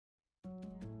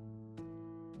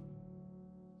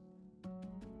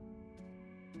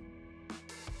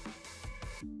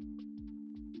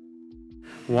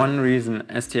One reason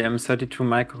STM32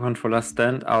 microcontrollers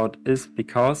stand out is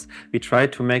because we try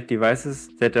to make devices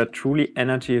that are truly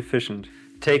energy efficient.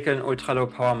 Take an ultra-low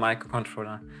power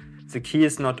microcontroller. The key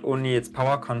is not only its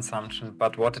power consumption,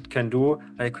 but what it can do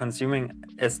by consuming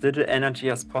as little energy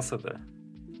as possible.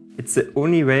 It's the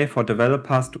only way for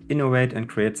developers to innovate and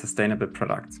create sustainable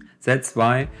products. That's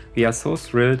why we are so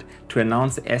thrilled to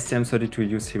announce the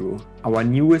STM32U0, our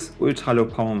newest ultra-low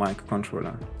power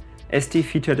microcontroller. ST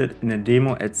featured it in a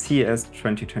demo at CES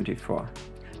 2024.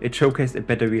 It showcased a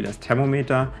battery-less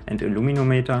thermometer and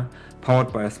illuminator,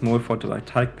 powered by a small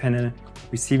photovoltaic panel,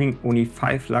 receiving only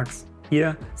 5 lux.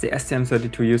 Here, the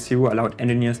STM32U0 allowed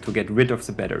engineers to get rid of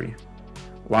the battery.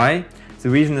 Why? The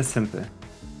reason is simple.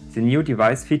 The new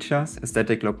device features a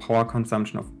static low power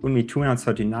consumption of only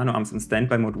 230 nanoamps in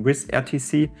standby mode with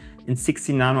RTC and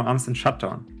 60 nanoamps in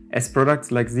shutdown. As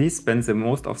products like these spend the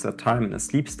most of their time in a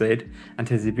sleep state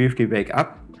until they briefly wake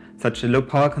up, such a low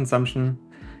power consumption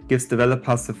gives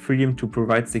developers the freedom to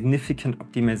provide significant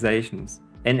optimizations,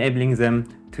 enabling them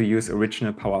to use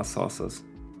original power sources.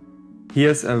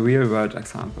 Here's a real-world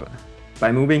example.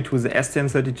 By moving to the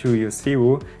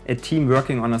STM32U0, a team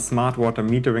working on a smart water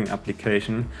metering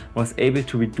application was able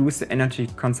to reduce the energy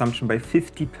consumption by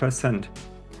 50%.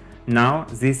 Now,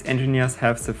 these engineers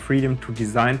have the freedom to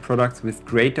design products with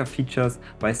greater features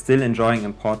while still enjoying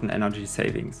important energy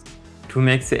savings. To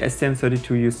make the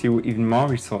STM32U0 even more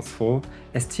resourceful,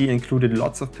 ST included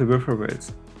lots of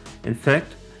peripherals. In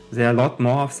fact, there are a lot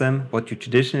more of them what you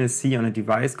traditionally see on a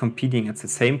device competing at the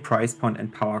same price point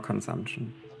and power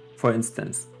consumption. For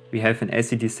instance, we have an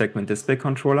LCD segment display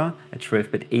controller, a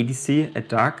 12-bit ADC, a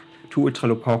DAC, 2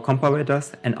 ultra-low power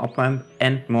comparators, an op-amp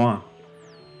and more.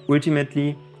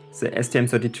 Ultimately, the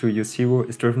STM32U0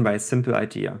 is driven by a simple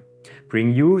idea: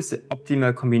 bring you the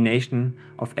optimal combination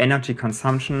of energy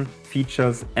consumption,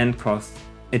 features and cost.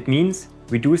 It means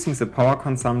reducing the power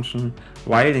consumption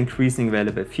while increasing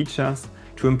available features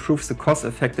to improve the cost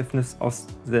effectiveness of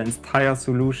the entire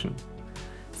solution.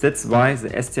 That's why the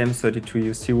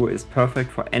STM32U0 is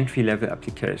perfect for entry-level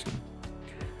application.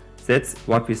 That's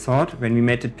what we thought when we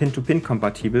made it pin-to-pin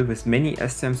compatible with many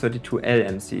STM32L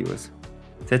MCUs.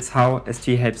 That's how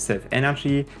ST helps save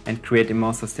energy and create a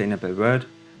more sustainable world,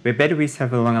 where batteries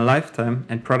have a longer lifetime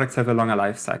and products have a longer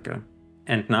life cycle.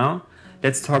 And now,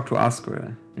 let's talk to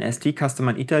Asquil, an ST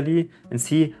customer in Italy, and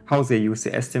see how they use the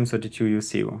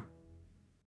STM32U0.